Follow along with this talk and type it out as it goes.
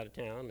out of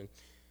town,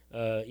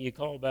 and you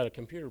call about a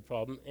computer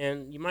problem,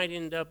 and you might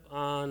end up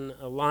on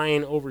a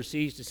line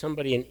overseas to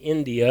somebody in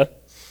India.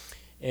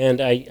 And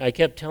I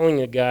kept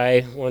telling a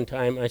guy one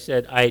time, I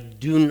said, I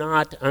do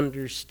not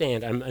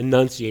understand. I'm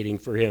enunciating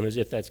for him as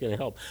if that's going to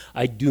help.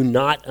 I do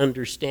not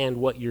understand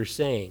what you're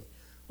saying.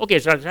 Okay,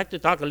 so I'd have to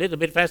talk a little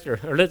bit faster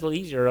or a little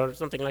easier or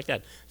something like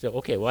that. So,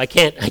 okay, well, I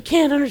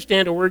can't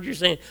understand a word you're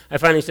saying. I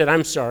finally said,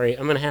 I'm sorry,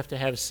 I'm going to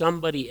have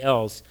somebody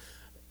else.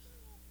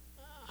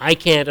 I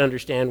can't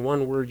understand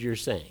one word you're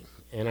saying,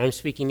 and I'm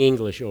speaking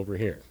English over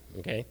here,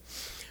 okay?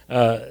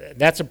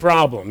 That's a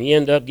problem. You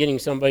end up getting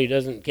somebody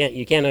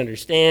you can't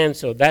understand,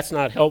 so that's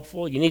not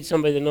helpful. You need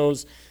somebody that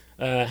knows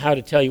how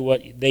to tell you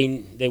what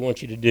they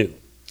want you to do.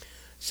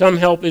 Some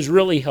help is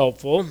really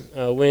helpful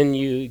when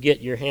you get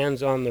your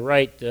hands on the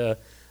right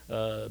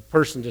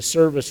person to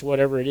service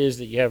whatever it is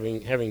that you're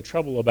having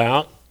trouble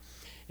about,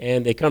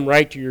 and they come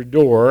right to your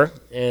door,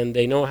 and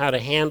they know how to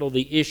handle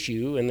the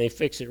issue, and they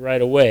fix it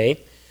right away.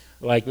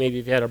 Like maybe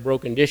if you had a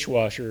broken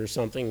dishwasher or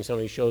something, and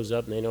somebody shows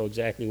up and they know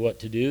exactly what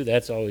to do,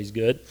 that's always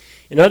good.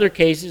 In other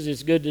cases,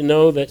 it's good to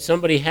know that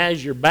somebody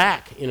has your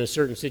back in a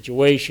certain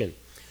situation.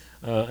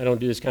 I don't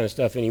do this kind of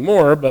stuff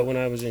anymore, but when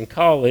I was in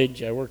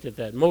college, I worked at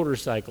that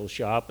motorcycle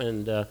shop,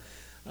 and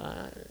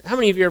how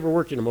many of you ever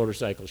worked in a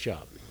motorcycle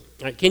shop?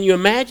 Can you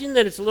imagine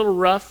that it's a little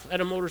rough at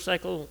a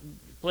motorcycle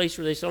place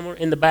where they somewhere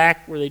in the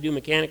back where they do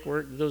mechanic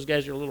work? Those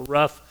guys are a little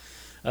rough.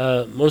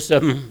 Most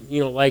of them,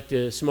 like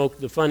to smoke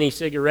the funny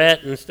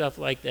cigarette and stuff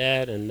like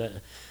that,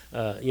 and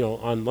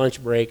on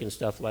lunch break and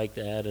stuff like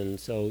that. And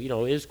so,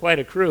 it's quite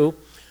a crew.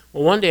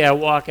 Well, one day I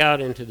walk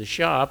out into the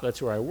shop.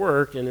 That's where I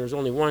worked, and there was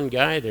only one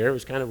guy there. It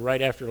was kind of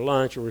right after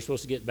lunch, or we were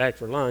supposed to get back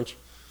for lunch.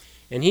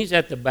 And he's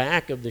at the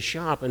back of the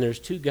shop, and there's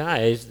two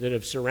guys that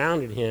have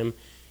surrounded him,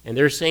 and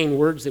they're saying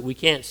words that we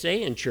can't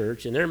say in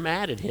church, and they're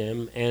mad at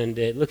him, and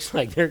it looks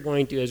like they're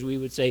going to, as we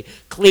would say,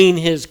 clean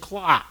his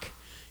clock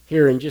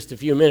here in just a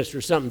few minutes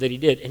for something that he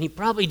did, and he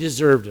probably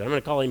deserved it. I'm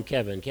going to call him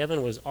Kevin.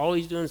 Kevin was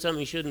always doing something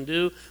he shouldn't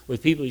do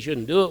with people he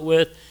shouldn't do it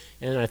with,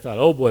 and I thought,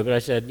 oh boy, but I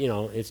said,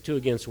 it's 2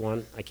 against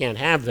 1. I can't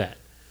have that.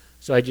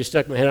 So I just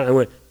stuck my head out and I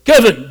went,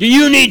 Kevin, do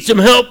you need some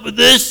help with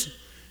this?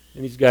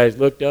 And these guys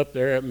looked up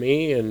there at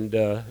me, and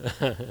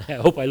I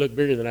hope I looked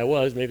bigger than I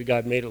was. Maybe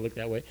God made it look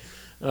that way.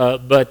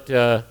 But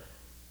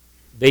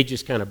they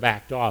just kind of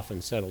backed off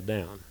and settled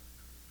down.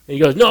 And he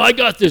goes, no, I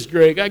got this,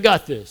 Greg. I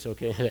got this.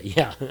 Okay,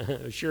 yeah,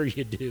 sure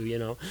you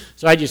do,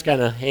 So I just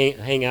kind of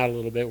hang out a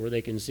little bit where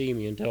they can see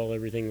me until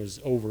everything was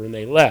over and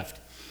they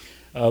left.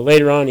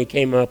 Later on, he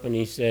came up and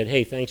he said,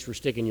 hey, thanks for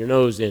sticking your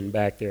nose in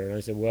back there. And I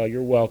said, well,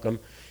 you're welcome.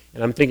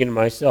 And I'm thinking to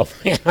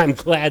myself, man, I'm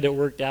glad it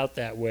worked out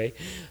that way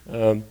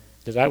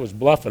because I was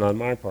bluffing on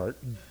my part.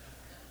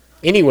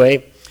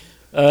 Anyway,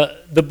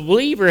 the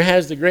believer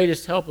has the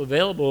greatest help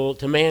available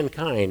to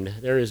mankind.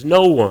 There is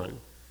no one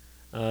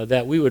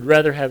that we would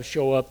rather have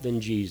show up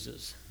than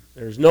Jesus.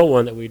 There's no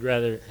one that we'd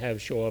rather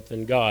have show up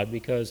than God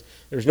because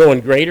there's no one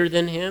greater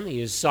than him.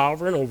 He is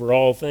sovereign over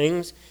all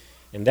things,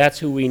 and that's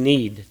who we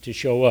need to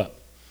show up.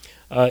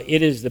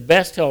 It is the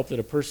best help that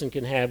a person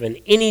can have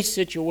in any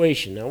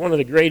situation. Now, one of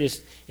the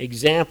greatest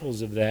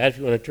examples of that, if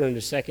you want to turn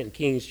to 2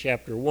 Kings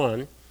chapter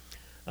 1,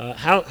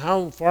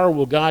 how far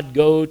will God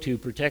go to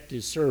protect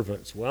his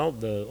servants? Well,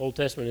 the Old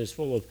Testament is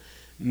full of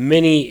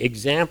many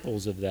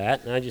examples of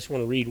that, and I just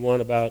want to read one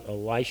about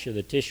Elisha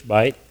the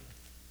Tishbite.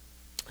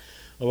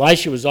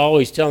 Elisha was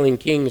always telling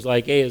kings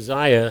like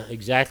Ahaziah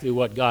exactly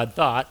what God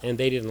thought, and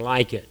they didn't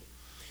like it.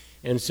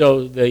 And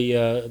so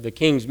the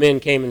king's men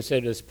came and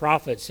said, this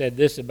prophet said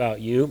this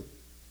about you.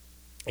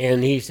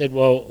 And he said,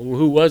 well,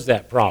 who was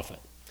that prophet?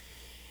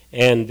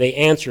 And they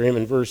answer him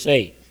in verse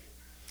 8.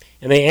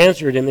 And they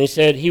answered him, they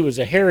said, he was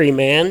a hairy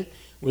man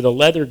with a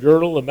leather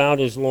girdle about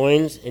his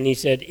loins. And he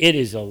said, it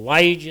is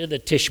Elijah the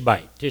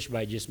Tishbite.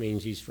 Tishbite just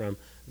means he's from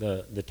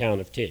the town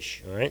of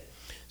Tish, all right?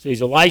 So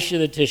he's Elisha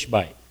the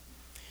Tishbite.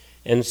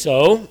 And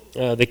so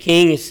the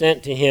king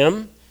sent to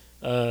him,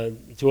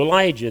 to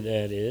Elijah,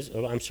 that is.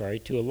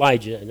 To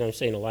Elijah. And I'm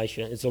saying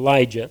Elisha. It's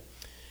Elijah.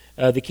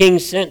 The king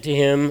sent to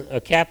him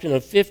a captain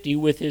of 50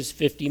 with his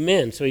 50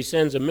 men. So he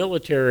sends a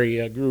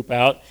military group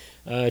out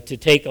to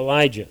take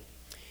Elijah.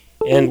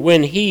 And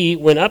when he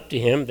went up to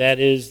him, that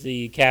is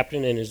the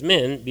captain and his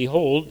men,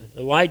 behold,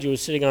 Elijah was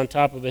sitting on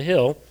top of a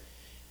hill.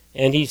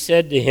 And he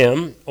said to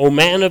him, O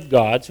man of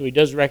God, so he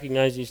does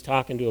recognize he's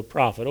talking to a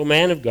prophet. O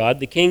man of God,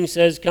 the king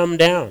says, come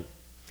down.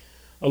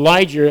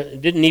 Elijah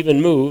didn't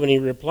even move, and he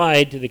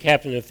replied to the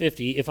captain of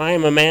 50, if I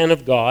am a man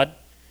of God,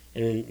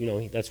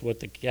 and that's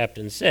what the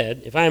captain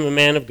said, if I am a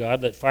man of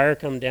God, let fire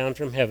come down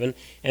from heaven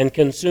and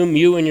consume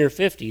you and your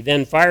 50.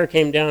 Then fire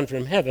came down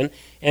from heaven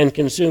and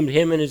consumed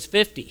him and his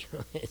 50.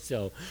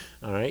 So,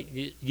 all right,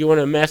 you want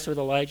to mess with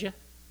Elijah?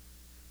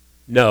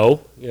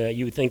 No,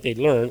 you would think they'd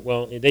learn.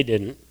 Well, they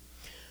didn't.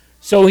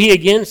 So he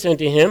again sent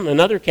to him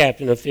another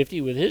captain of 50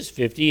 with his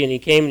 50, and he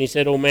came and he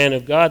said, O man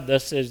of God,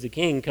 thus says the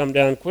king, come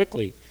down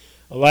quickly.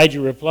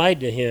 Elijah replied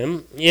to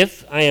him,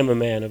 if I am a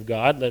man of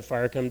God, let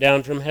fire come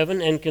down from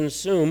heaven and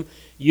consume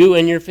you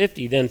and your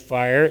 50. Then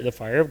the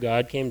fire of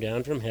God came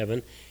down from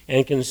heaven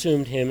and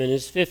consumed him and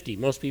his 50.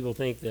 Most people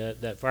think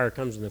that that fire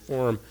comes in the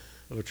form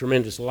of a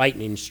tremendous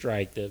lightning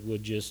strike that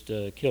would just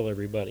kill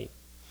everybody.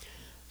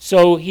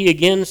 So he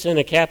again sent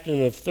a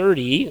captain of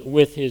 30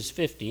 with his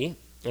 50,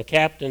 a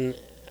captain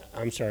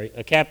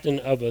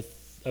of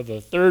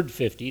a third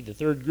 50, the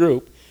third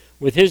group,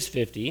 with his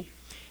 50.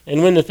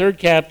 And when the third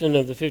captain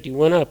of the 50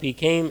 went up, he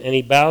came and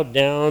he bowed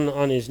down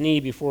on his knee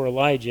before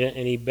Elijah,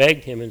 and he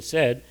begged him and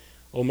said,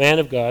 O man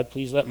of God,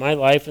 please let my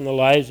life and the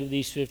lives of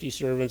these 50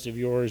 servants of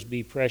yours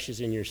be precious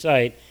in your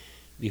sight.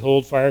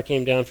 Behold, fire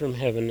came down from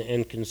heaven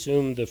and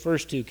consumed the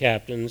first two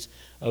captains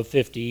of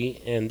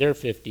 50 and their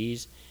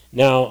 50s.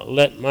 Now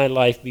let my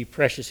life be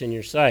precious in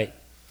your sight.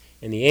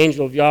 And the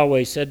angel of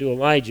Yahweh said to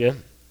Elijah,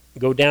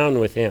 Go down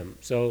with him.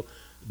 So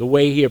the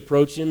way he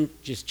approached him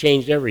just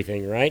changed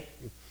everything, right?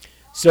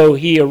 So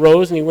he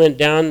arose and he went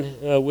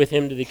down with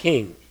him to the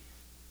king.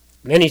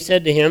 Then he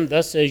said to him,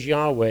 Thus says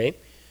Yahweh,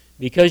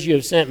 because you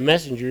have sent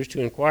messengers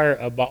to inquire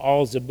of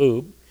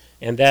Baal-zebub,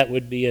 and that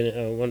would be,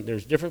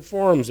 there's different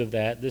forms of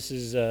that. This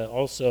is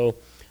also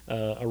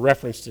a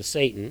reference to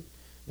Satan,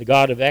 the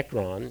god of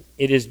Ekron.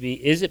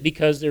 Is it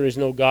because there is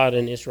no God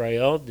in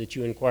Israel that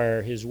you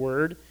inquire his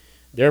word?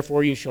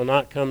 Therefore you shall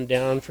not come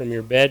down from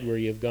your bed where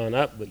you have gone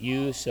up, but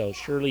you shall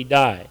surely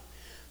die.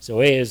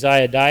 So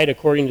Ahaziah died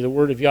according to the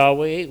word of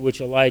Yahweh,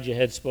 which Elijah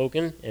had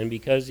spoken, and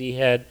because he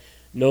had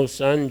no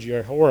son,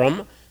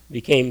 Jehoram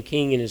became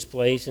king in his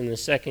place in the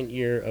 2nd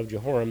year of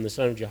Jehoram, the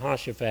son of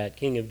Jehoshaphat,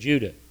 king of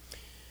Judah.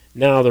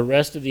 Now the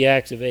rest of the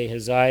acts of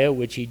Ahaziah,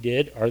 which he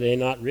did, are they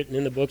not written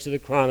in the books of the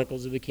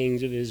Chronicles of the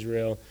kings of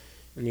Israel?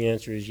 And the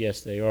answer is yes,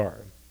 they are.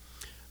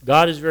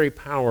 God is very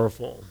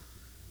powerful.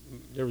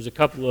 There was a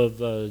couple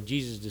of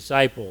Jesus'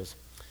 disciples,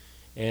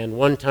 and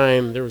one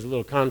time there was a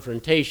little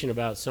confrontation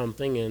about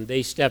something, and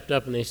they stepped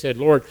up and they said,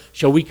 Lord,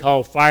 shall we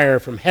call fire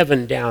from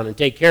heaven down and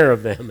take care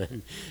of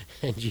them?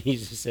 And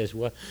Jesus says,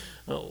 what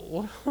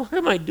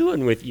am I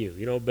doing with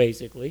you,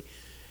 basically.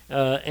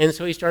 And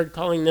so he started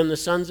calling them the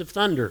sons of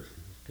thunder,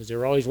 because they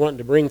were always wanting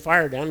to bring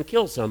fire down and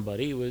kill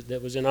somebody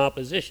that was in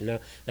opposition. Now,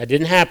 that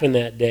didn't happen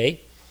that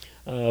day,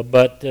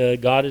 but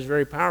God is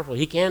very powerful.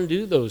 He can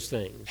do those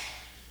things.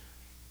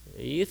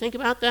 You think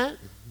about that?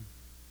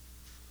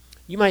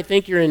 You might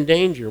think you're in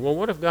danger. Well,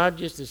 what if God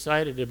just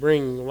decided to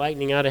bring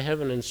lightning out of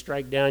heaven and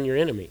strike down your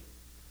enemy?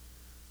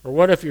 Or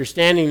what if you're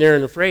standing there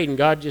and afraid and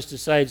God just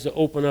decides to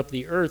open up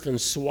the earth and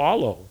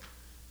swallow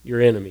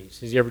your enemies?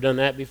 Has he ever done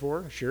that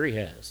before? Sure he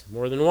has,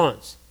 more than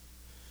once.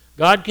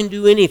 God can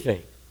do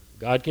anything.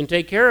 God can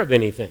take care of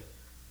anything.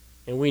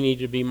 And we need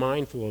to be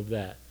mindful of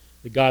that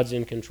God's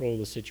in control of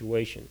the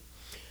situation.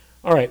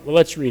 All right, well,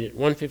 let's read it.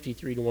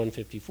 153 to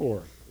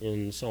 154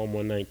 in Psalm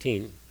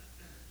 119.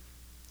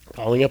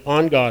 Calling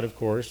upon God, of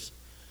course.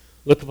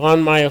 Look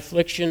upon my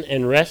affliction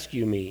and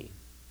rescue me,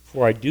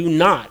 for I do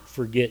not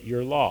forget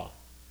your law.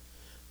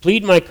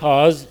 Plead my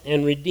cause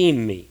and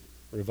redeem me.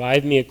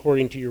 Revive me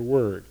according to your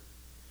word.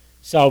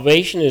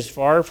 Salvation is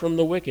far from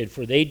the wicked,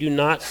 for they do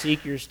not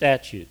seek your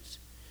statutes.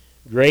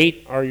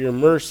 Great are your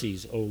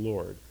mercies, O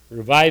Lord.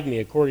 Revive me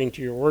according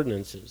to your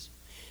ordinances.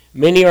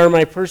 Many are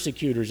my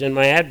persecutors and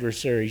my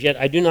adversaries, yet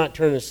I do not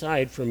turn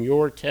aside from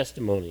your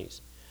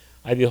testimonies.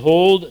 I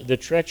behold the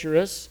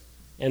treacherous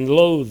and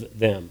loathe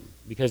them,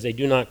 because they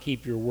do not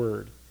keep your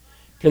word.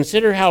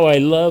 Consider how I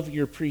love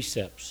your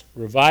precepts.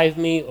 Revive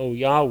me, O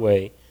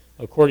Yahweh,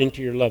 according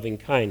to your loving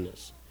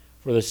kindness.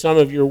 For the sum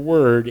of your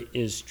word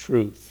is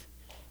truth,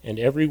 and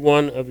every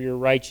one of your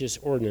righteous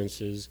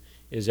ordinances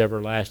is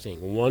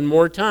everlasting. One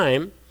more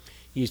time,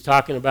 he's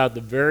talking about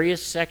the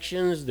various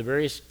sections, the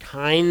various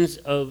kinds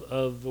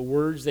of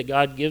words that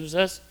God gives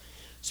us.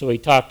 So he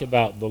talked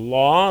about the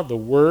law, the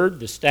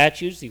word, the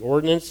statutes, the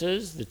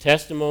ordinances, the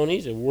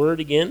testimonies, the word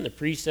again, the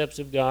precepts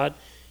of God,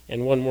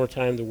 and one more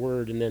time the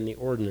word and then the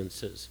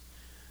ordinances.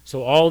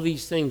 So all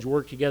these things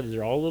work together.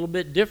 They're all a little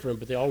bit different,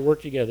 but they all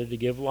work together to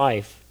give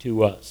life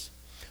to us.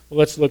 Well,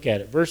 let's look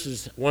at it.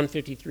 Verses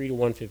 153 to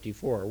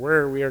 154,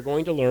 where we are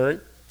going to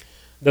learn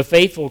the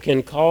faithful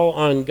can call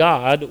on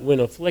God when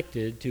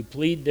afflicted to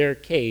plead their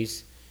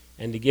case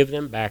and to give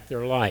them back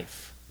their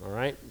life. All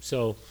right?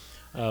 So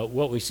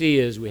what we see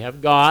is we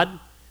have God,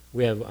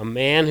 we have a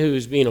man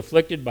who's being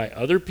afflicted by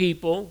other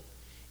people,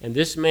 and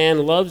this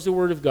man loves the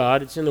Word of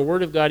God. It's in the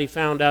Word of God he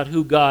found out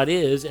who God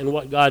is and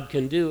what God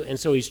can do, and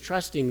so he's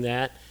trusting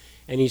that,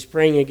 and he's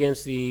praying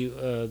against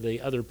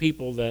the other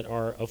people that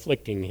are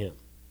afflicting him.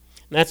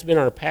 And that's been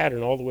our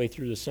pattern all the way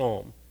through the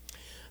psalm.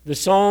 The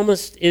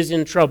psalmist is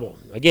in trouble.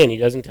 Again, he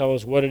doesn't tell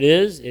us what it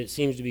is. It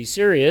seems to be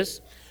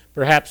serious,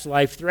 perhaps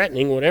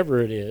life-threatening,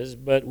 whatever it is,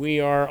 but we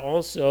are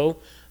also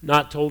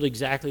not told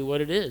exactly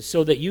what it is,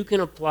 so that you can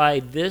apply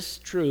this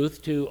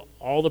truth to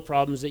all the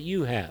problems that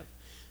you have.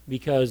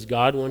 Because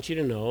God wants you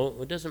to know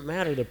it doesn't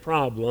matter the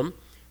problem,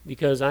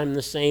 because I'm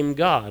the same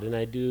God and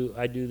I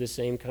do the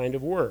same kind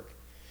of work.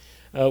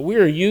 We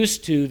are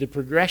used to the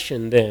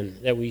progression then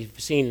that we've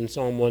seen in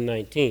Psalm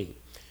 119.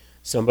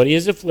 Somebody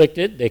is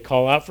afflicted, they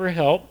call out for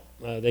help,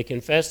 they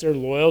confess their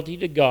loyalty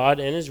to God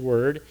and His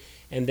Word,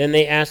 and then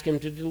they ask Him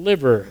to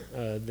deliver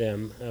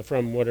them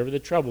from whatever the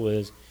trouble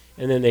is,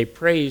 and then they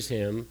praise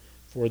him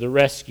for the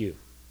rescue.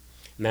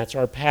 And that's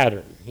our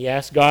pattern. He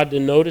asks God to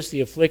notice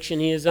the affliction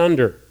he is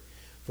under.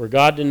 For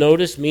God to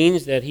notice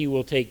means that he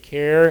will take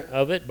care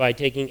of it by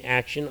taking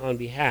action on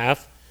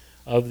behalf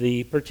of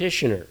the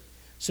petitioner.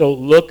 So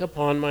look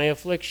upon my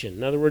affliction.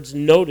 In other words,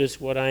 notice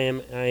what I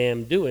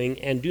am doing,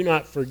 and I do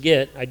not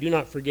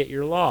forget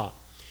your law.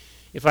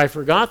 If I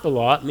forgot the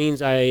law, it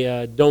means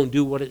I don't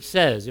do what it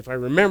says. If I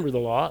remember the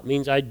law, it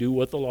means I do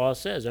what the law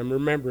says. I'm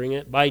remembering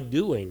it by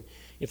doing.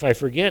 If I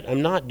forget,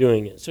 I'm not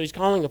doing it. So he's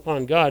calling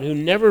upon God, who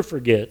never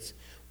forgets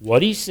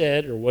what he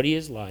said or what he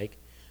is like,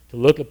 to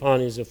look upon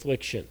his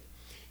affliction.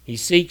 He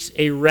seeks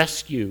a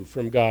rescue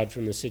from God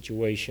from the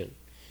situation.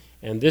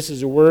 And this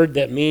is a word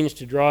that means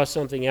to draw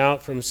something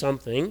out from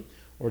something,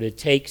 or to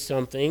take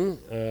something,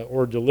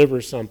 or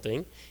deliver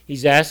something.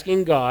 He's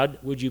asking God,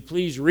 would you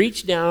please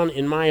reach down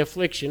in my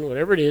affliction,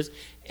 whatever it is,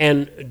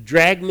 and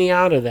drag me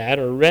out of that,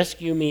 or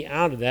rescue me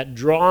out of that,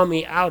 draw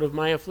me out of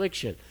my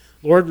affliction.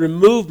 Lord,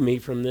 remove me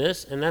from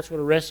this, and that's what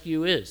a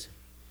rescue is.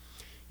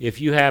 If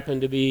you happen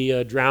to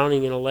be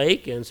drowning in a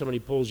lake and somebody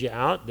pulls you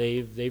out,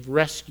 they've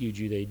rescued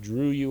you, they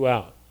drew you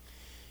out.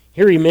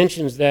 Here he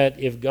mentions that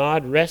if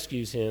God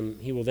rescues him,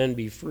 he will then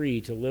be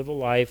free to live a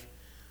life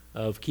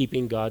of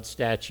keeping God's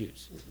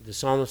statutes. The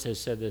psalmist has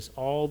said this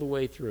all the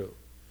way through.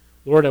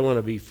 Lord, I want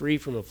to be free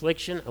from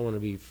affliction. I want to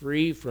be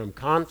free from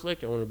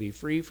conflict. I want to be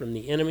free from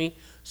the enemy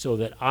so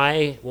that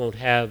I won't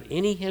have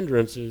any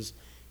hindrances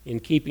in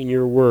keeping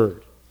your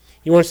word.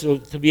 He wants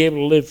to be able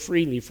to live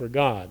freely for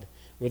God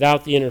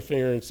without the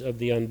interference of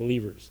the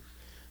unbelievers.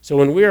 So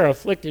when we are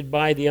afflicted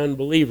by the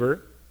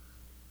unbeliever,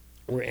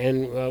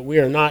 and we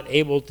are not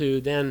able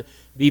to then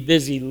be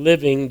busy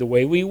living the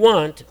way we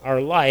want our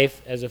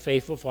life as a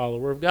faithful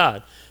follower of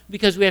God,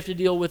 because we have to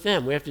deal with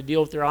them. We have to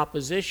deal with their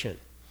opposition.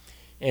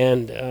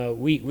 And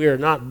we are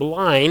not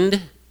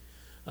blind.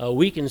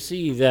 We can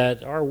see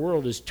that our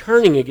world is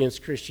turning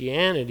against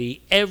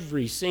Christianity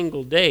every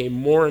single day,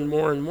 more and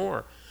more and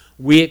more.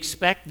 We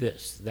expect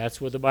this.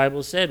 That's what the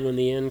Bible said when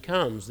the end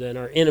comes. Then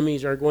our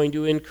enemies are going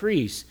to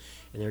increase,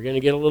 and they're going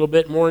to get a little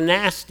bit more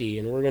nasty,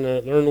 and we're going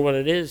to learn what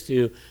it is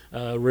to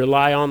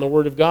rely on the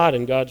Word of God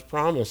and God's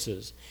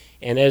promises.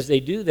 And as they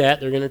do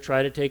that, they're going to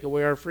try to take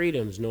away our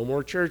freedoms. No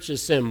more church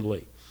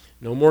assembly.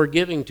 No more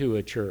giving to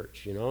a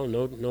church. No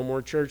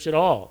more church at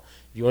all.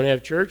 If you want to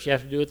have church, you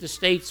have to do it the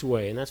state's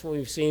way, and that's what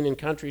we've seen in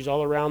countries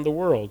all around the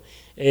world.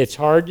 It's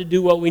hard to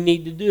do what we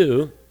need to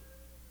do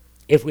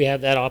if we have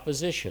that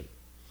opposition.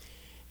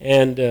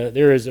 And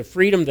there is a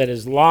freedom that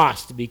is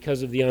lost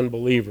because of the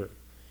unbeliever,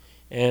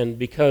 and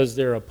because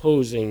they're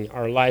opposing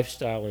our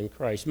lifestyle in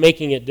Christ,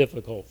 making it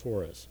difficult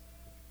for us.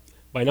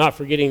 By not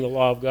forgetting the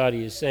law of God,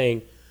 he is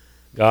saying,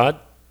 God,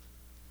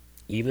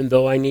 even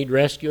though I need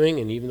rescuing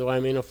and even though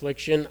I'm in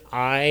affliction,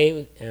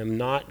 I am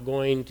not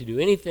going to do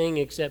anything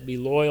except be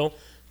loyal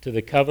to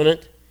the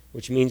covenant,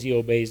 which means he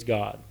obeys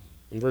God.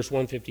 In verse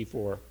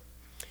 154,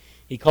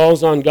 he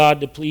calls on God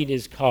to plead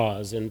his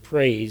cause and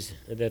prays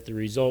that the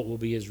result will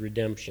be his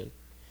redemption.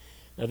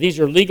 Now, these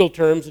are legal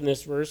terms in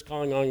this verse,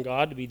 calling on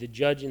God to be the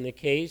judge in the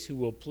case who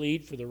will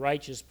plead for the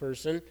righteous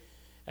person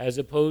as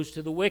opposed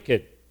to the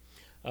wicked.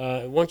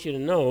 I want you to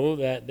know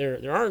that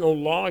there are no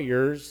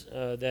lawyers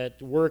that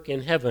work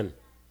in heaven.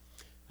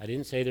 I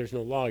didn't say there's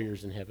no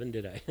lawyers in heaven,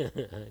 did I?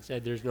 I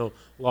said there's no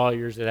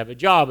lawyers that have a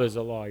job as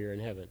a lawyer in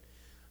heaven.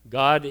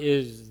 God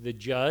is the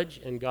judge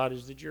and God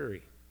is the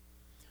jury.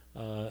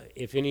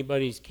 If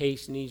anybody's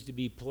case needs to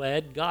be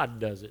pled, God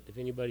does it. If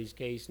anybody's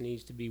case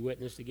needs to be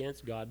witnessed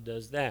against, God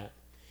does that.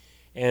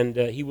 And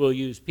he will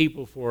use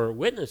people for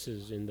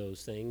witnesses in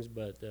those things,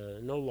 but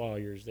no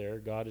lawyers there.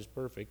 God is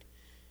perfect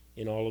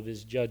in all of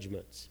his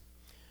judgments.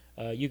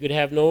 You could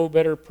have no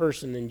better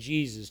person than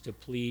Jesus to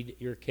plead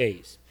your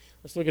case.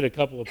 Let's look at a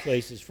couple of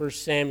places. 1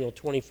 Samuel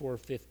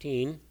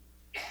 24:15.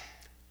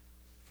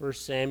 1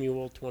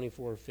 Samuel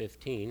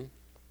 24:15.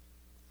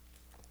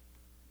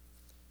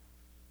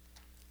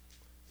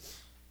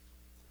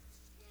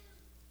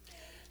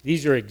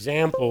 These are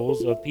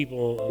examples of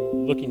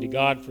people looking to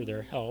God for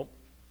their help.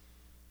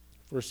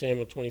 1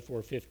 Samuel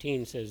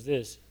 24:15 says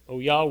this, O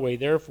Yahweh,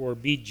 therefore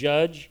be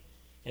judge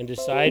and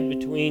decide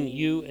between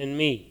you and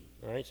me.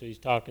 All right, so he's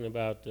talking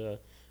about the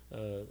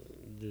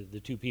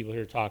two people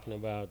here talking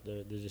about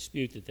the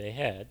dispute that they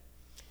had.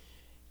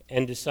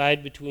 And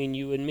decide between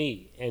you and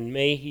me. And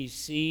may he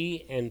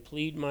see and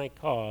plead my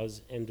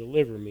cause and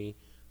deliver me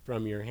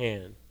from your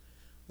hand.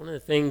 One of the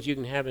things you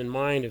can have in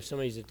mind if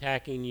somebody's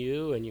attacking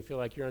you and you feel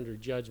like you're under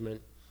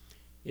judgment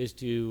is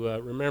to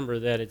remember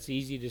that it's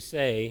easy to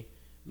say,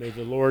 may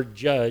the Lord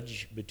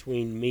judge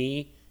between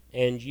me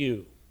and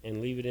you,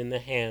 and leave it in the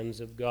hands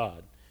of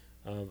God.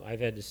 I've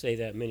had to say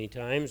that many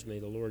times, may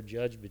the Lord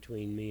judge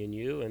between me and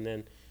you, and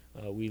then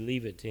we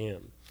leave it to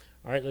him.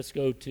 All right, let's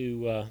go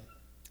to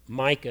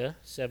Micah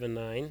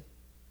 7:9.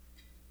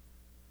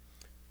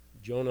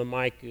 Jonah,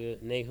 Micah,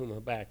 Nahum,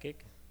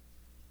 Habakkuk.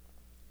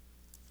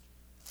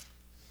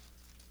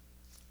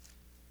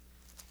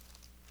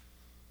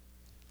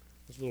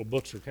 Those little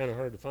books are kind of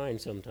hard to find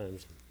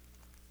sometimes.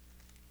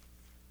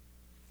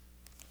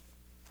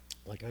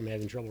 Like I'm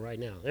having trouble right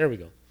now. There we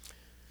go.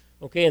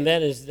 Okay, and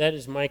that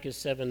is Micah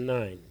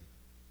 7:9.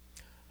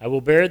 I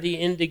will bear the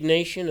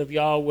indignation of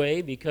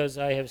Yahweh because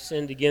I have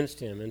sinned against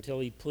him until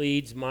he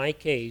pleads my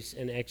case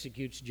and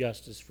executes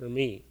justice for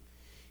me.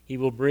 He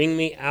will bring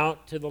me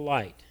out to the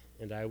light,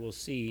 and I will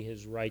see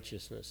his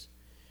righteousness.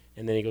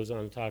 And then he goes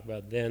on to talk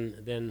about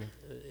then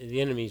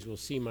the enemies will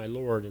see my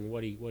Lord and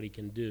what he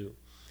can do.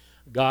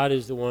 God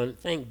is the one,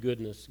 thank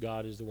goodness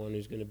God is the one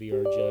who's going to be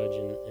our judge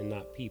and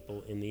not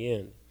people in the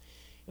end.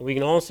 And we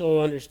can also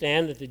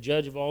understand that the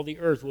judge of all the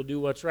earth will do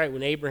what's right.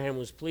 When Abraham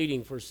was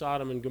pleading for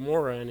Sodom and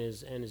Gomorrah and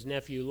his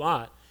nephew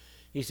Lot,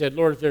 he said,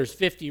 Lord, if there's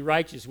 50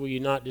 righteous, will you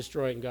not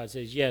destroy it? And God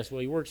says, yes. Well,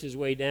 he works his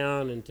way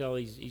down until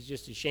he's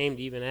just ashamed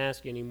to even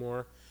ask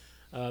anymore.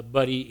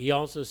 But he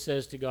also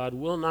says to God,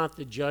 will not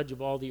the judge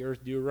of all the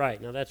earth do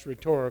right? Now, that's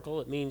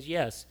rhetorical. It means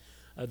yes.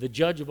 The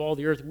judge of all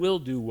the earth will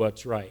do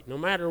what's right. No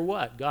matter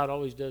what, God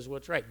always does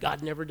what's right.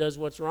 God never does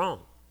what's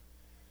wrong.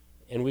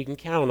 And we can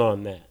count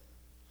on that.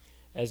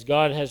 As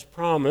God has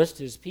promised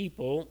his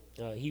people,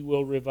 he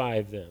will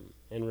revive them.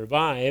 And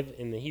revive,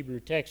 in the Hebrew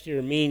text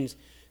here, means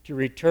to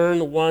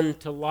return one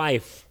to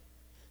life.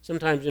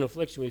 Sometimes in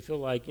affliction we feel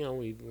like,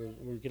 we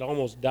could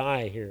almost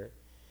die here.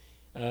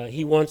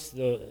 He wants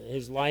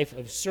his life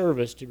of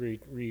service to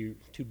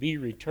be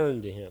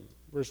returned to him.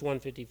 Verse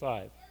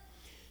 155.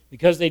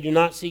 Because they do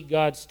not seek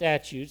God's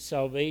statutes,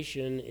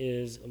 salvation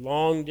is a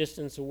long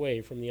distance away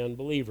from the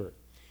unbeliever.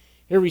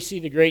 Here we see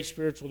the great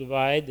spiritual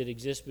divide that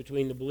exists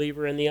between the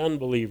believer and the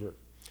unbeliever.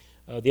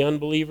 The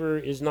unbeliever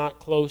is not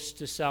close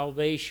to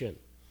salvation.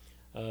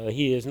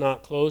 He is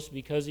not close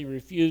because he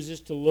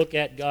refuses to look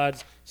at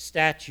God's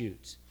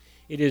statutes.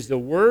 It is the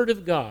Word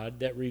of God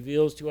that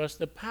reveals to us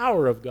the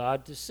power of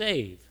God to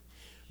save.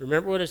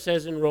 Remember what it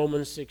says in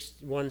Romans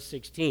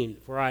 1:16,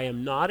 for I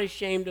am not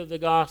ashamed of the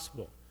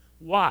gospel.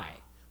 Why?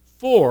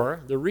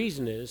 The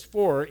reason is,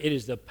 for it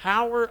is the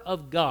power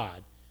of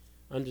God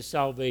unto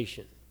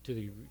salvation, to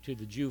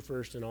the Jew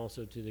first and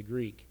also to the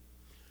Greek.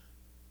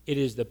 It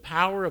is the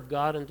power of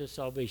God unto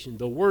salvation.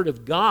 The Word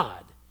of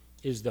God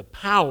is the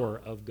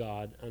power of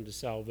God unto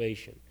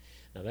salvation.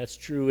 Now that's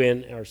true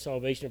in our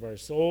salvation of our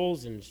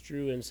souls, and it's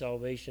true in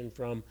salvation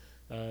from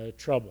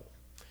trouble.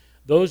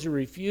 Those who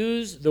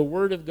refuse the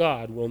Word of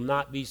God will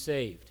not be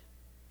saved.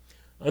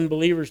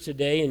 Unbelievers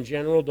today in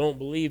general don't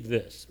believe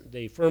this.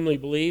 They firmly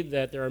believe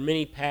that there are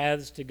many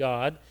paths to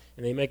God,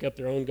 and they make up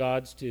their own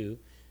gods too,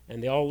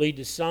 and they all lead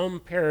to some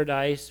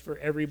paradise for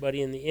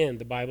everybody in the end.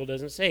 The Bible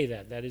doesn't say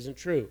that. That isn't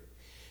true.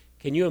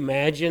 Can you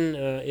imagine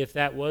if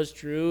that was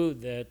true,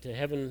 that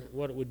heaven,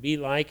 what it would be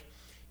like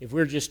if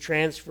we're just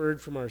transferred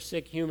from our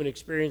sick human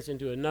experience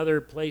into another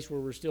place where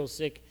we're still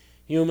sick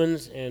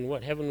humans, and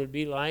what heaven would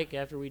be like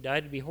after we died?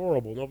 It'd be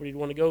horrible. Nobody'd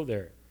want to go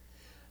there.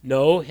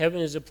 No,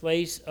 heaven is a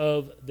place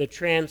of the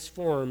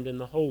transformed and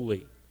the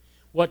holy.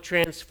 What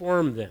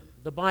transformed them?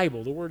 The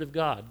Bible, the Word of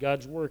God,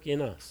 God's work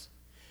in us.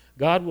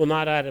 God will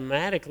not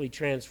automatically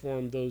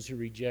transform those who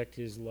reject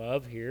his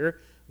love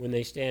here when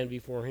they stand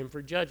before him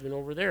for judgment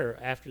over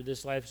there. After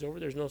this life's over,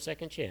 there's no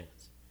second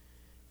chance.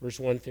 Verse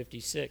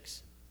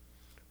 156.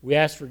 We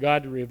ask for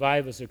God to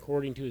revive us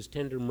according to his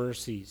tender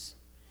mercies.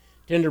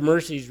 Tender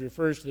mercies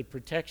refers to the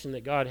protection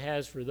that God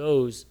has for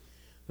those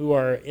who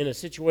are in a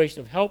situation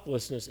of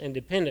helplessness and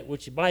dependent,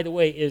 which, by the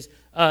way, is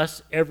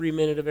us every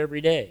minute of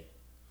every day.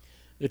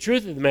 The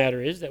truth of the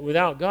matter is that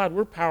without God,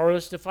 we're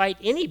powerless to fight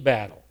any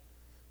battle.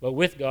 But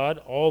with God,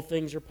 all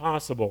things are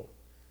possible.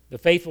 The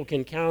faithful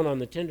can count on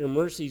the tender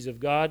mercies of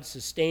God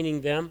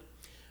sustaining them.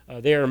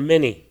 They are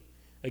many.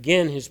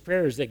 Again, his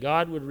prayer is that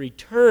God would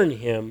return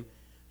him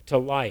to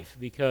life,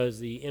 because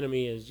the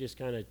enemy has just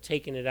kind of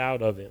taken it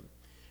out of him,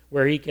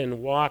 where he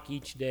can walk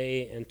each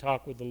day and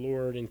talk with the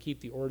Lord and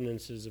keep the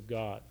ordinances of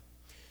God.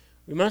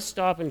 We must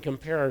stop and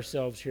compare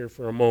ourselves here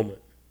for a moment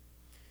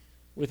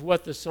with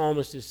what the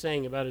psalmist is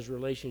saying about his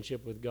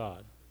relationship with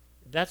God.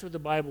 That's what the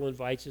Bible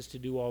invites us to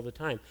do all the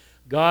time.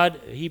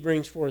 God, he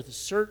brings forth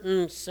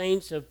certain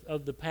saints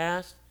of the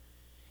past,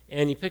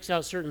 and he picks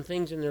out certain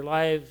things in their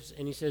lives,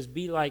 and he says,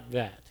 be like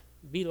that.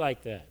 Be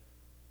like that.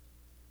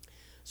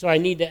 So I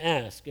need to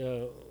ask,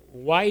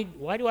 why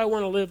do I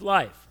want to live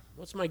life?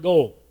 What's my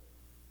goal?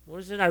 What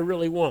is it I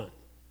really want?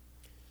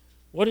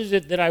 What is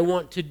it that I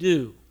want to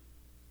do?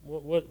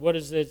 What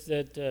is it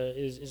that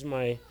is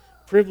my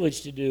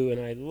privilege to do,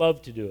 and I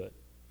love to do it?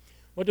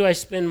 What do I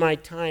spend my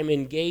time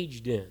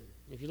engaged in?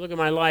 If you look at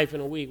my life in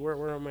a week,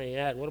 where am I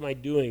at? What am I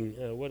doing?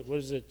 What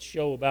does it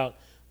show about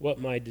what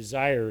my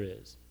desire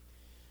is?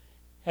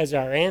 Has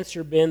our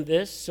answer been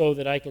this, so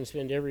that I can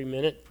spend every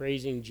minute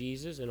praising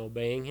Jesus and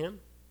obeying him?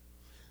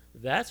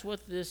 That's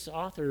what this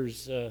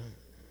author's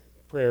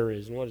prayer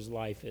is and what his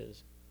life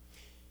is.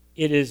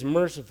 It is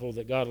merciful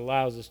that God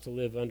allows us to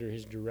live under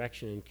his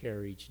direction and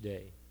care each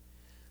day.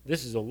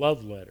 This is a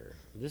love letter.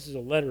 This is a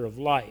letter of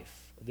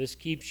life. This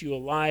keeps you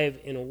alive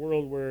in a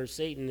world where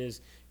Satan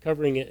is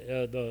covering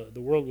the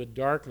world with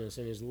darkness,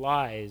 and his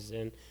lies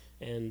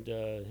and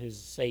his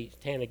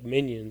satanic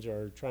minions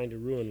are trying to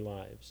ruin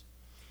lives.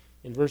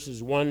 in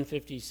verses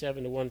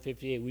 157 to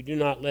 158. We do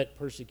not let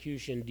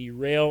persecution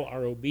derail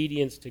our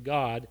obedience to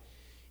God,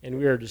 and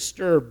we are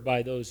disturbed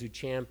by those who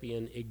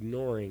champion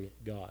ignoring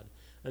God.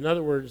 In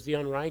other words, the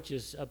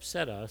unrighteous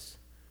upset us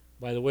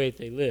by the way that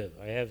they live.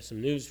 I have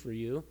some news for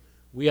you.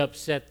 We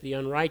upset the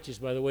unrighteous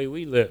by the way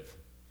we live,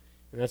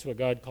 and that's what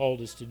God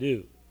called us to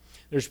do.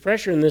 There's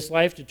pressure in this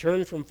life to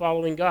turn from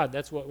following God.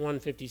 That's what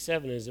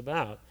 157 is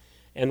about,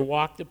 and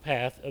walk the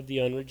path of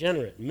the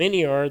unregenerate.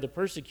 Many are the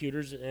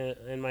persecutors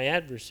and my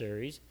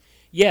adversaries,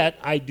 yet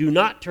I do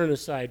not turn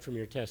aside from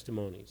your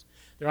testimonies.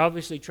 They're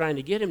obviously trying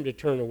to get him to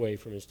turn away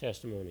from his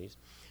testimonies.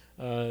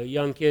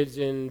 Young kids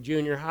in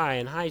junior high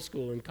and high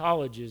school and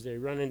colleges, they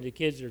run into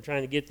kids that are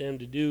trying to get them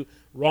to do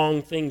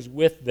wrong things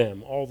with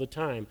them all the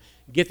time,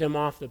 get them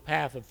off the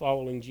path of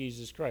following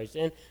Jesus Christ.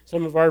 And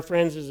some of our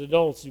friends as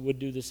adults would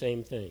do the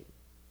same thing.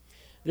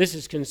 This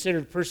is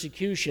considered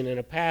persecution and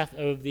a path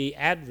of the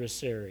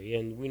adversary,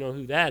 and we know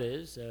who that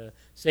is.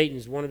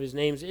 Satan's, one of his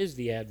names is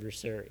the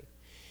adversary.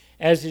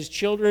 As his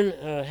children,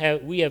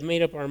 we have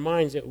made up our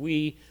minds that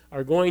we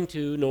are going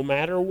to, no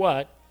matter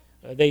what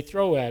they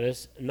throw at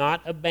us,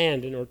 not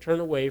abandon or turn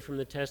away from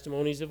the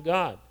testimonies of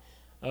God.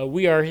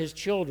 We are his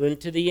children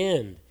to the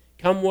end.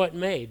 Come what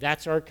may,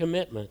 that's our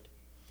commitment.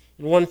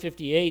 In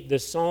 158, the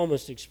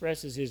psalmist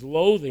expresses his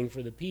loathing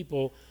for the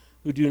people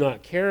who do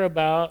not care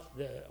about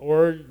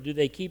or do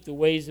they keep the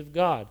ways of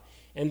God.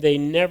 And they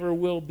never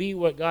will be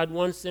what God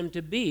wants them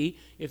to be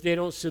if they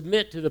don't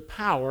submit to the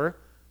power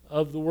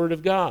of the Word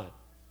of God.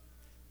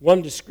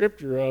 One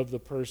descriptor of the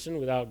person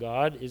without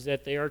God is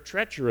that they are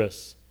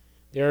treacherous.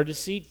 They are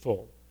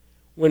deceitful.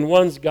 When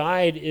one's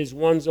guide is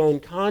one's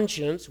own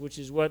conscience, which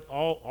is what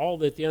all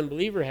that the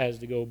unbeliever has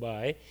to go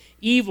by,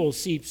 evil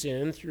seeps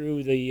in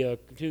through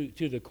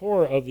to the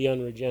core of the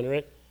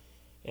unregenerate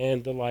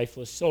and the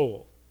lifeless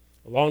soul.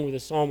 Along with the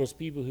psalmist,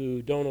 people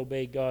who don't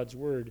obey God's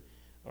word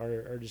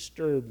are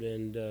disturbed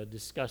and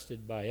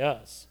disgusted by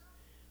us.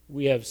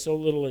 We have so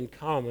little in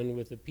common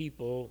with the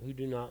people who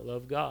do not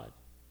love God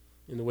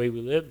in the way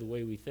we live, the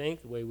way we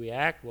think, the way we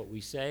act, what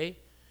we say.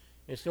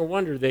 It's no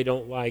wonder they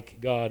don't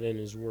like God and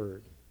his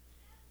word.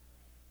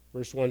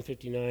 Verse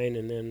 159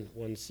 and then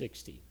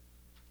 160.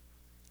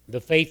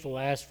 The faithful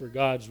ask for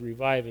God's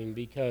reviving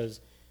because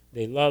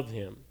they love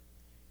him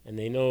and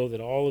they know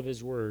that all of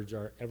his words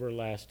are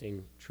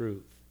everlasting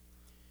truth.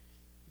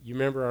 You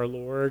remember our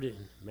Lord in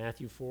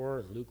Matthew 4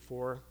 and Luke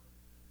 4?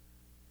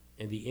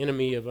 And the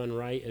enemy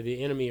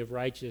of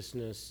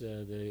righteousness,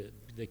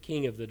 the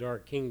king of the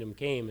dark kingdom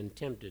came and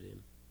tempted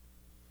him.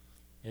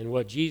 And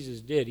what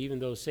Jesus did, even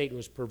though Satan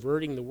was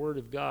perverting the Word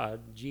of God,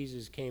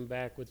 Jesus came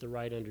back with the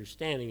right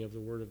understanding of the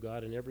Word of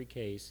God in every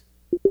case.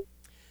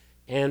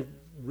 And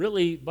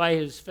really, by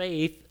his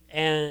faith,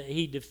 and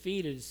he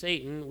defeated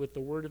Satan with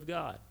the Word of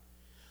God.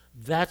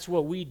 That's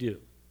what we do.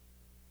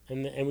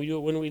 And we do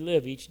it when we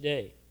live each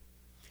day.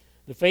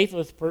 The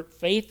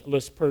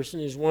faithless person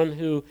is one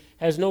who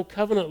has no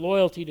covenant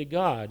loyalty to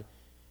God,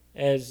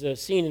 as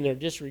seen in their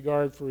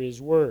disregard for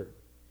his Word.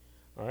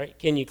 All right,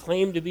 can you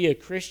claim to be a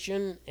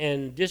Christian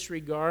and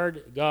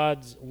disregard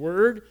God's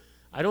word?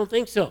 I don't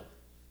think so.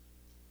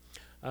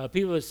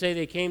 People that say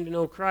they came to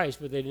know Christ,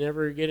 but they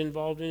never get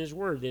involved in his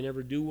word. They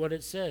never do what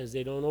it says.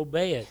 They don't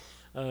obey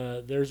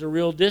it. There's a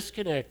real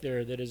disconnect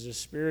there that is a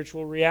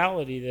spiritual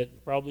reality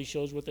that probably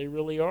shows what they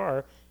really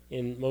are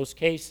in most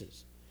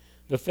cases.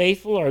 The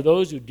faithful are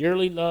those who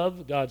dearly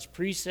love God's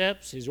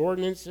precepts, his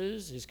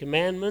ordinances, his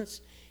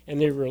commandments, and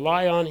they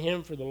rely on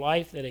him for the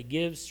life that it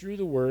gives through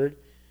the word,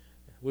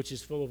 which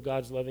is full of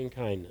God's loving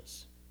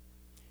kindness.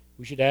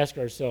 We should ask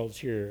ourselves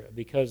here,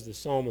 because the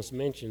psalmist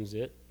mentions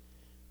it,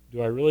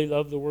 do I really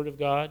love the Word of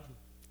God?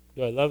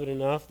 Do I love it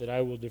enough that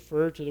I will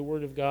defer to the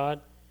Word of God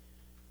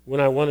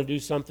when I want to do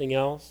something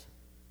else?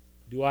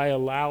 Do I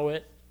allow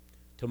it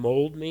to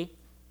mold me?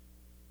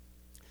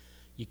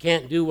 You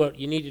can't do what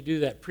you need to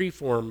do, that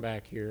preform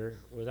back here,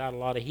 without a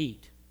lot of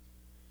heat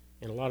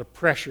and a lot of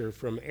pressure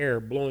from air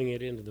blowing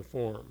it into the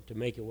form to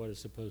make it what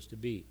it's supposed to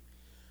be.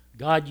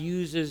 God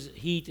uses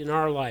heat in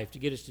our life to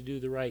get us to do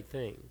the right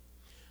thing.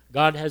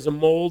 God has a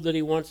mold that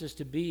he wants us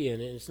to be in,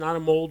 and it's not a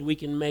mold we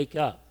can make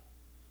up.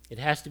 It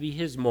has to be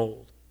his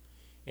mold.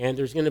 And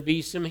there's going to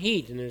be some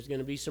heat, and there's going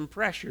to be some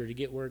pressure to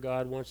get where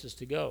God wants us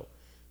to go,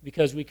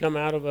 because we come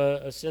out of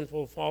a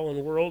sinful,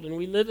 fallen world, and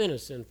we live in a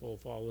sinful,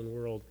 fallen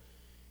world,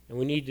 and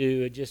we need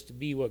to just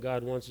be what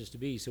God wants us to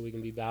be so we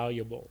can be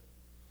valuable.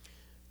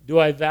 Do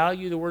I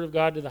value the Word of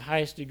God to the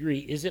highest degree?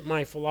 Is it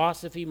my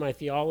philosophy, my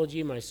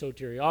theology, my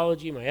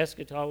soteriology, my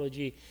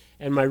eschatology,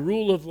 and my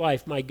rule of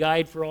life, my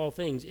guide for all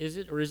things? Is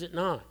it or is it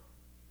not?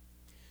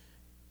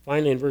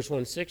 Finally, in verse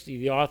 160,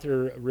 the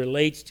author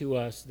relates to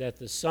us that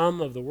the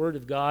sum of the Word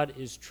of God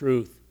is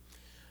truth.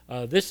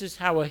 This is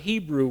how a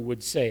Hebrew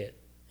would say it,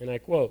 and I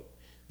quote,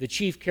 the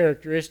chief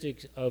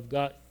characteristic of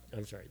God's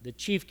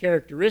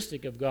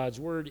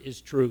Word is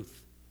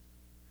truth.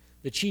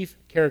 The chief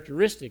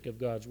characteristic of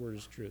God's Word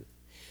is truth.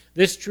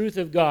 This truth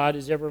of God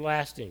is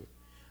everlasting.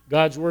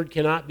 God's word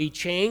cannot be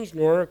changed,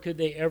 nor could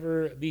they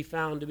ever be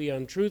found to be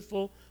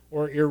untruthful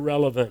or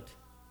irrelevant.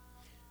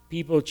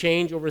 People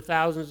change over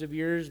thousands of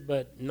years,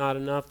 but not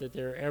enough that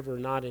they're ever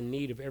not in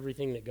need of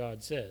everything that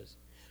God says.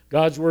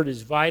 God's Word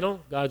is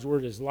vital. God's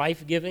Word is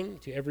life-giving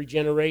to every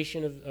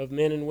generation of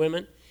men and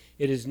women.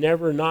 It is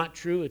never not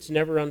true. It's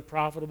never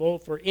unprofitable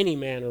for any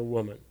man or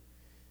woman.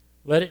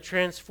 Let it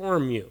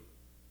transform you.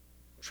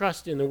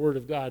 Trust in the Word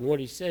of God and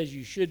what He says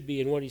you should be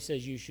and what He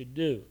says you should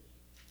do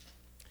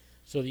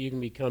so that you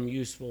can become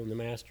useful in the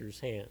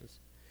Master's hands.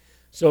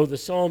 So the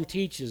psalm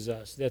teaches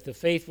us that the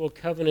faithful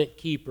covenant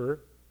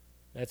keeper,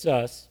 that's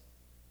us,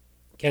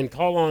 can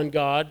call on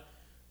God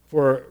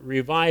for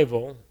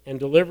revival and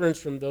deliverance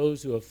from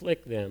those who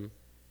afflict them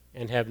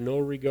and have no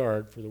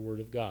regard for the Word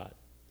of God.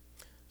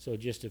 So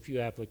just a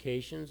few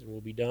applications and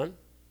we'll be done.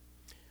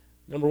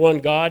 Number one,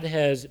 God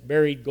has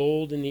buried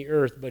gold in the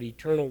earth, but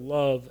eternal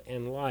love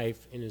and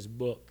life in His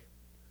book.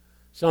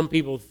 Some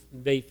people,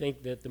 they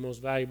think that the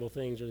most valuable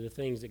things are the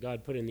things that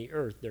God put in the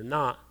earth. They're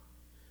not.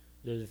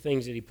 They're the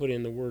things that He put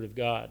in the Word of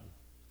God.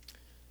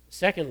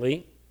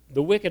 Secondly,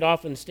 the wicked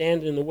often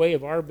stand in the way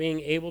of our being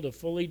able to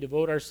fully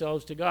devote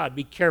ourselves to God.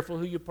 Be careful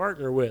who you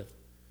partner with.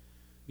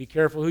 Be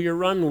careful who you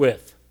run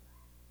with,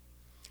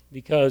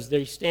 because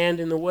they stand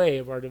in the way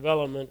of our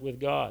development with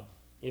God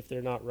if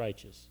they're not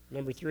righteous.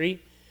 Number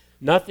three,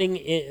 nothing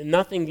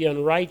the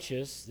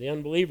unrighteous, the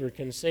unbeliever,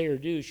 can say or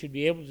do should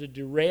be able to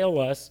derail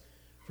us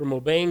from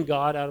obeying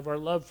God out of our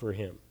love for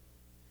Him.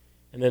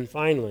 And then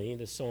finally,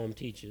 the psalm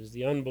teaches,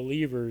 the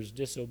unbelievers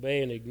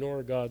disobey and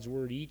ignore God's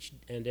word each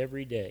and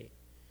every day.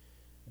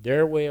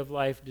 Their way of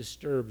life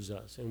disturbs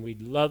us, and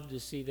we'd love to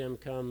see them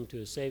come to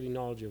a saving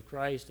knowledge of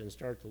Christ and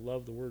start to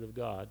love the Word of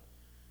God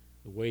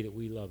the way that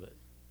we love it.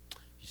 If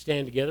you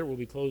stand together, we'll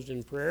be closed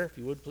in prayer, if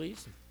you would,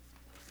 please.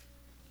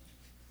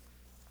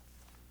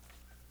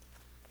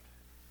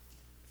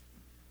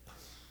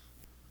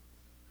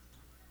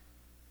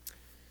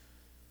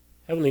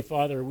 Heavenly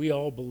Father, we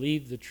all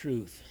believe the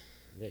truth,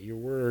 that your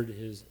Word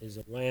is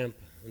a lamp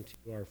unto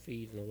our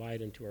feet and a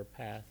light unto our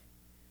path.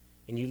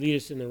 And you lead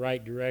us in the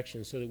right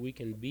direction so that we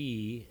can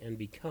be and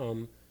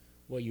become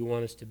what you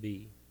want us to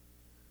be.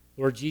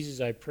 Lord Jesus,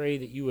 I pray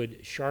that you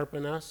would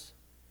sharpen us,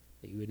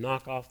 that you would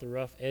knock off the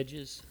rough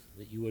edges,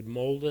 that you would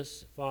mold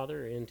us,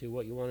 Father, into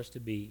what you want us to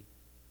be.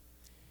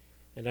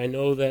 And I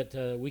know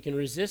that we can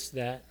resist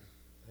that.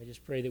 I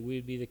just pray that we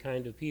would be the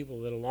kind of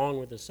people that, along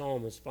with the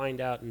psalmist, find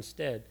out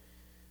instead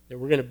that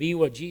we're going to be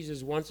what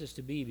Jesus wants us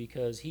to be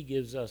because He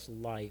gives us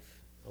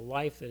life, a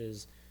life that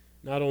is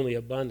not only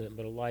abundant,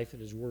 but a life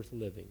that is worth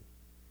living.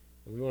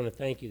 And we want to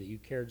thank you that you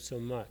cared so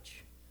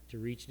much to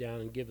reach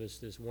down and give us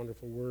this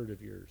wonderful word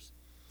of yours.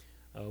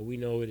 We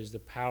know it is the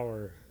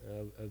power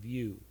of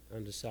you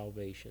unto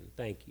salvation.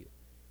 Thank you.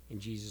 In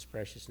Jesus'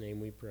 precious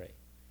name we pray.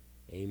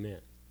 Amen.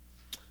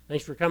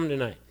 Thanks for coming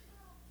tonight.